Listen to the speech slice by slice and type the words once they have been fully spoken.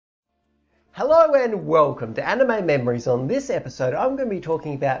Hello and welcome to Anime Memories. On this episode, I'm going to be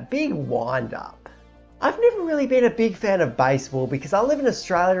talking about Big Windup. I've never really been a big fan of baseball because I live in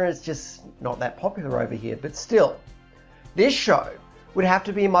Australia and it's just not that popular over here, but still, this show would have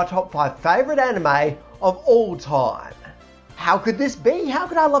to be in my top 5 favourite anime of all time. How could this be? How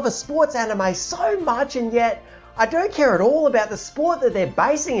could I love a sports anime so much and yet I don't care at all about the sport that they're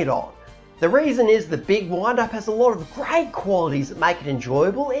basing it on? The reason is that Big Windup has a lot of great qualities that make it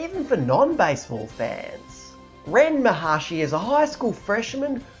enjoyable even for non-baseball fans. Ren Mahashi is a high school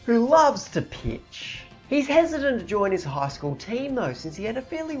freshman who loves to pitch. He's hesitant to join his high school team though, since he had a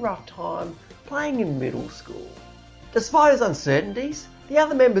fairly rough time playing in middle school. Despite his uncertainties, the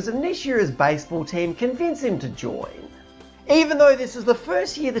other members of Nishira's baseball team convince him to join. Even though this is the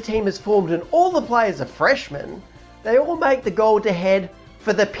first year the team is formed and all the players are freshmen, they all make the goal to head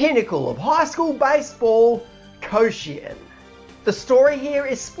for the pinnacle of high school baseball, Koshien. The story here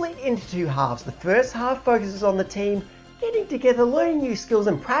is split into 2 halves. The first half focuses on the team getting together, learning new skills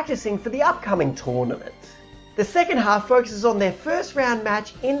and practicing for the upcoming tournament. The second half focuses on their first round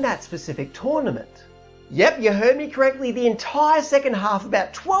match in that specific tournament. Yep, you heard me correctly, the entire second half,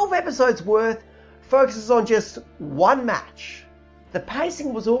 about 12 episodes worth, focuses on just one match. The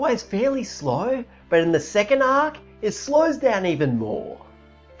pacing was always fairly slow, but in the second arc, it slows down even more.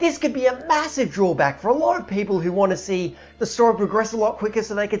 This could be a massive drawback for a lot of people who want to see the story progress a lot quicker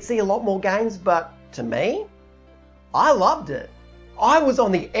so they could see a lot more games, but to me, I loved it. I was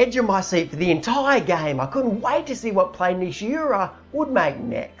on the edge of my seat for the entire game. I couldn't wait to see what play Nishira would make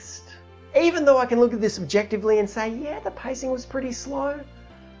next. Even though I can look at this objectively and say, yeah, the pacing was pretty slow,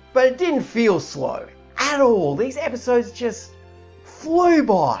 but it didn't feel slow at all. These episodes just flew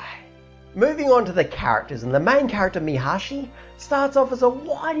by. Moving on to the characters, and the main character Mihashi starts off as a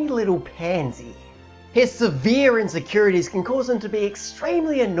whiny little pansy. His severe insecurities can cause him to be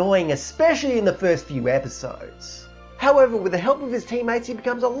extremely annoying, especially in the first few episodes. However, with the help of his teammates, he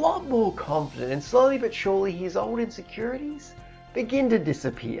becomes a lot more confident, and slowly but surely his old insecurities begin to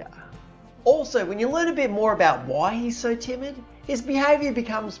disappear. Also, when you learn a bit more about why he's so timid, his behaviour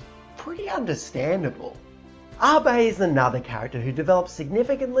becomes pretty understandable. Abe is another character who develops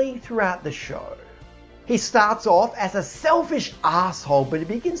significantly throughout the show. He starts off as a selfish asshole, but he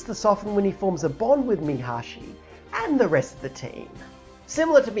begins to soften when he forms a bond with Mihashi and the rest of the team.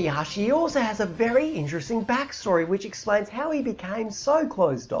 Similar to Mihashi, he also has a very interesting backstory which explains how he became so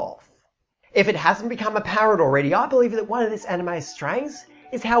closed off. If it hasn't become apparent already, I believe that one of this anime's strengths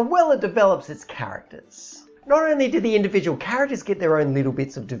is how well it develops its characters. Not only do the individual characters get their own little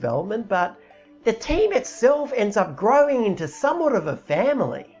bits of development, but the team itself ends up growing into somewhat of a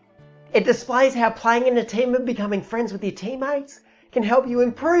family. It displays how playing in a team and becoming friends with your teammates can help you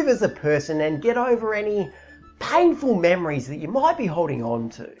improve as a person and get over any painful memories that you might be holding on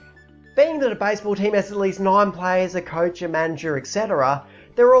to. Being that a baseball team has at least 9 players, a coach, a manager, etc.,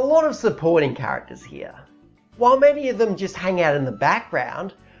 there are a lot of supporting characters here. While many of them just hang out in the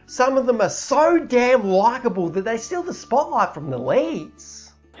background, some of them are so damn likeable that they steal the spotlight from the leads.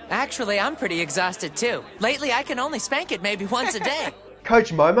 Actually, I'm pretty exhausted too. Lately, I can only spank it maybe once a day.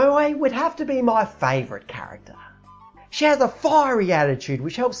 Coach Momoe would have to be my favourite character. She has a fiery attitude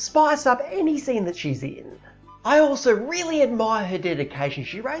which helps spice up any scene that she's in. I also really admire her dedication.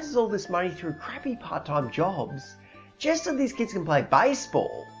 She raises all this money through crappy part-time jobs just so these kids can play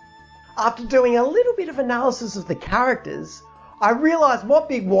baseball. After doing a little bit of analysis of the characters, I realised what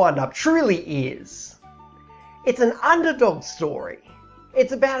Big Windup truly is. It's an underdog story.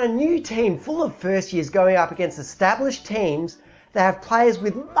 It's about a new team full of first years going up against established teams that have players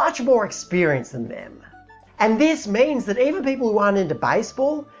with much more experience than them. And this means that even people who aren't into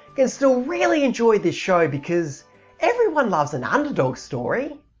baseball can still really enjoy this show because everyone loves an underdog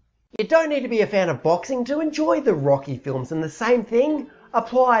story. You don't need to be a fan of boxing to enjoy the Rocky films, and the same thing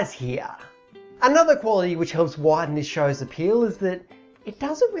applies here. Another quality which helps widen this show's appeal is that it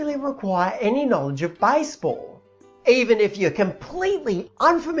doesn't really require any knowledge of baseball. Even if you're completely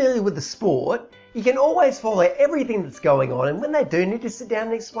unfamiliar with the sport, you can always follow everything that's going on, and when they do need to sit down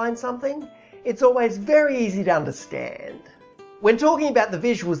and explain something, it's always very easy to understand. When talking about the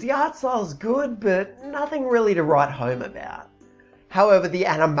visuals, the art style is good, but nothing really to write home about. However, the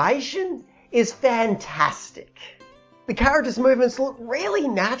animation is fantastic. The characters' movements look really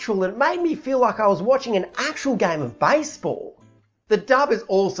natural and it made me feel like I was watching an actual game of baseball. The dub is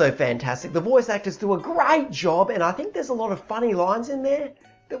also fantastic. The voice actors do a great job, and I think there's a lot of funny lines in there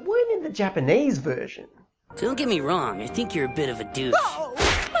that weren't in the Japanese version. Don't get me wrong, I think you're a bit of a douche. Oh,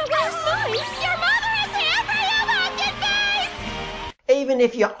 my wife's mine! Your mother is here for you, pumpkin face! Even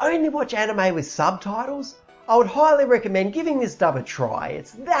if you only watch anime with subtitles, I would highly recommend giving this dub a try,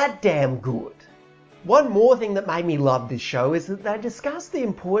 it's that damn good. One more thing that made me love this show is that they discuss the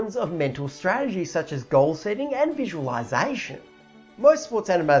importance of mental strategy such as goal setting and visualization. Most sports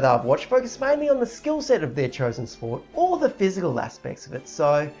anime that I've watched focus mainly on the skill set of their chosen sport or the physical aspects of it,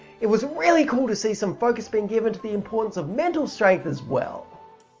 so it was really cool to see some focus being given to the importance of mental strength as well.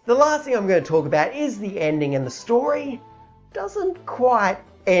 The last thing I'm going to talk about is the ending, and the story doesn't quite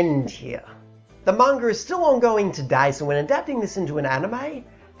end here. The manga is still ongoing today, so when adapting this into an anime,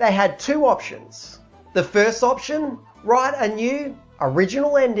 they had two options. The first option, write a new,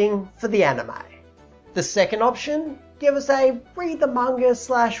 original ending for the anime. The second option, give us a read the manga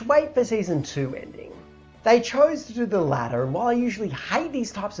 / wait for season 2 ending. They chose to do the latter, and while I usually hate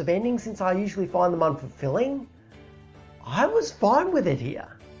these types of endings since I usually find them unfulfilling, I was fine with it here.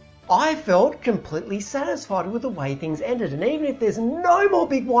 I felt completely satisfied with the way things ended, and even if there's no more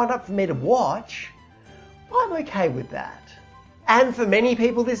big wind-up for me to watch, I'm okay with that. And for many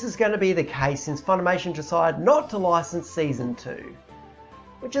people this is going to be the case since Funimation decided not to license season 2,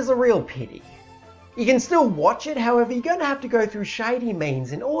 which is a real pity. You can still watch it, however you're going to have to go through shady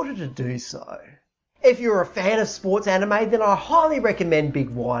means in order to do so. If you're a fan of sports anime, then I highly recommend Big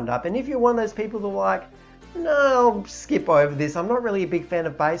Windup, and if you're one of those people that are like, no, I'll skip over this, I'm not really a big fan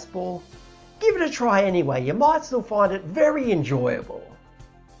of baseball, give it a try anyway, you might still find it very enjoyable.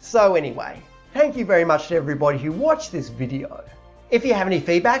 So anyway, thank you very much to everybody who watched this video. If you have any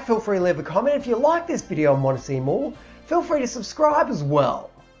feedback, feel free to leave a comment. If you like this video and want to see more, feel free to subscribe as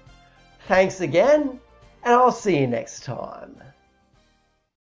well. Thanks again, and I'll see you next time.